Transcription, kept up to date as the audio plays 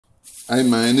Hey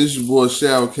man, this your boy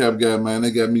Shower Cap Guy, man.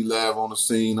 They got me live on the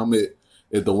scene. I'm at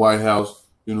the White House.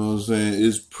 You know what I'm saying?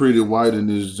 It's pretty white in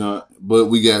this joint, but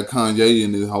we got Kanye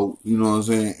in this whole. You know what I'm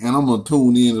saying? And I'm gonna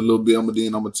tune in a little bit. I'm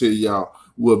gonna tell y'all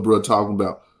what bro talking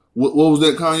about. What was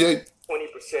that, Kanye?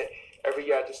 20% every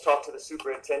year. I just talked to the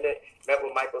superintendent. Met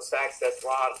with Michael Sachs. That's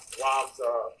Rom's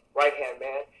right hand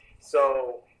man.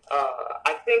 So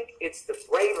I think it's the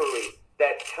bravery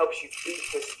that helps you beat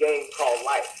this game called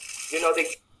life. You know they.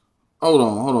 Hold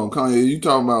on, Kanye. You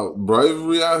talking about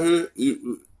bravery out here?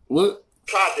 What?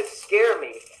 Tried to scare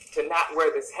me to not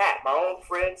wear this hat. My own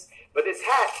friends, but this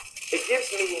hat, it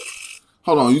gives me.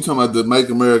 Hold on, you talking about the "Make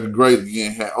America Great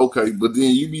Again" hat? Okay, but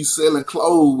then you be selling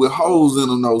clothes with holes in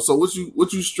them, though. So what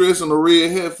you stressing a red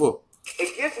hat for?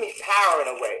 It gives me power in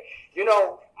a way. You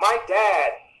know, my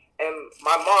dad and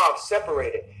my mom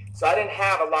separated, so I didn't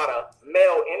have a lot of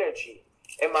male energy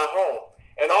in my home,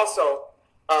 and also.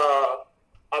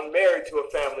 I'm married to a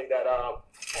family that,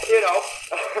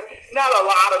 not a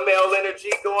lot of male energy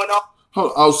going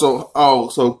on. So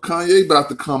Kanye about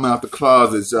to come out the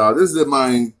closet, y'all. This is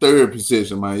my third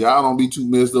position, man. Y'all don't be too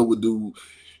messed up with dude.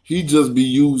 He just be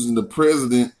using the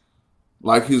president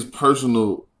like his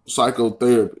personal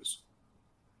psychotherapist.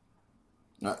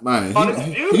 Man,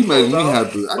 he making me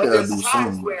have to. I gotta do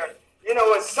something. You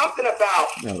know, it's something about,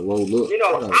 you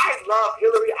know, I love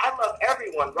Hillary. I love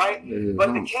everyone, right? Yeah, but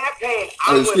the campaign,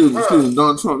 Excuse me,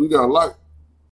 Donald Trump, you got a like?